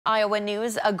Iowa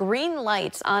news, a green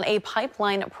light on a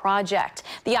pipeline project.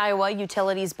 The Iowa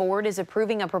Utilities Board is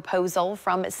approving a proposal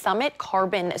from Summit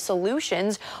Carbon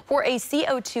Solutions for a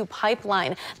CO2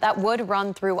 pipeline that would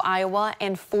run through Iowa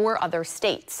and 4 other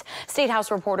states. State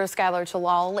House reporter Skylar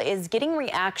Talal is getting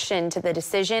reaction to the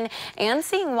decision and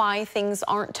seeing why things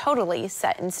aren't totally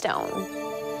set in stone.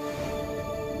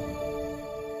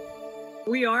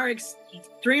 We are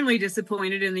extremely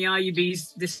disappointed in the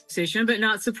IUB's decision, but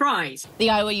not surprised.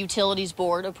 The Iowa Utilities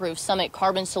Board approved Summit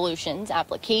Carbon Solutions'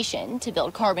 application to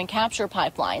build carbon capture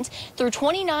pipelines through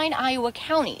 29 Iowa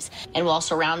counties. And while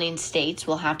surrounding states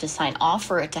will have to sign off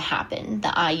for it to happen, the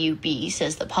IUB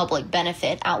says the public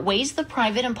benefit outweighs the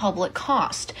private and public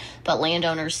cost. But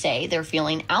landowners say they're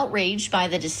feeling outraged by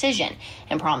the decision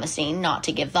and promising not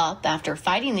to give up after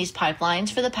fighting these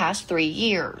pipelines for the past 3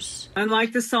 years.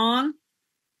 Unlike the song,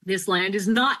 this land is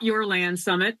not your land,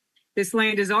 Summit. This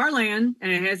land is our land,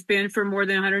 and it has been for more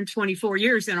than 124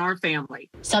 years in our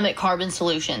family. Summit Carbon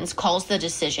Solutions calls the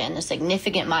decision a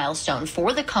significant milestone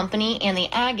for the company and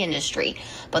the ag industry,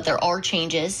 but there are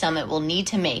changes Summit will need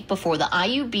to make before the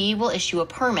IUB will issue a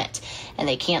permit, and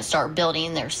they can't start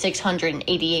building their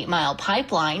 688-mile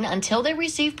pipeline until they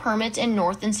receive permits in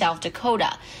North and South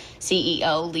Dakota.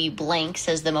 CEO Lee Blank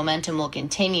says the momentum will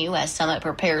continue as Summit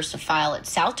prepares to file its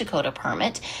South Dakota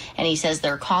permit, and he says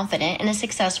they're confident in a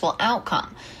successful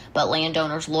outcome. But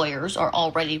landowners' lawyers are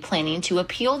already planning to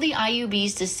appeal the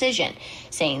IUB's decision,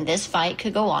 saying this fight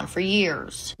could go on for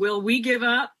years. Will we give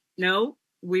up? No,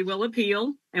 we will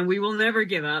appeal, and we will never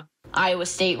give up. Iowa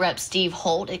State Rep Steve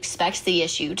Holt expects the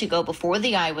issue to go before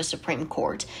the Iowa Supreme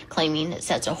Court, claiming it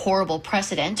sets a horrible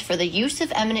precedent for the use of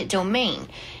eminent domain.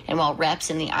 And while reps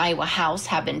in the Iowa House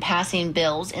have been passing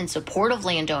bills in support of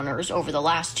landowners over the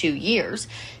last 2 years,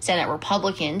 Senate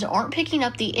Republicans aren't picking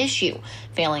up the issue,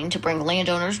 failing to bring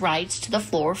landowners' rights to the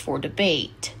floor for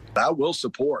debate. I will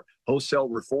support wholesale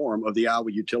reform of the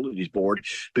Iowa Utilities Board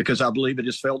because I believe it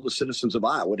has failed the citizens of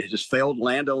Iowa. It has failed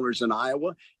landowners in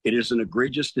Iowa. It is an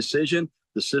egregious decision.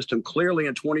 The system clearly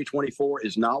in 2024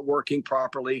 is not working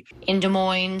properly. In Des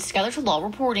Moines, Skylar Talal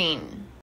reporting.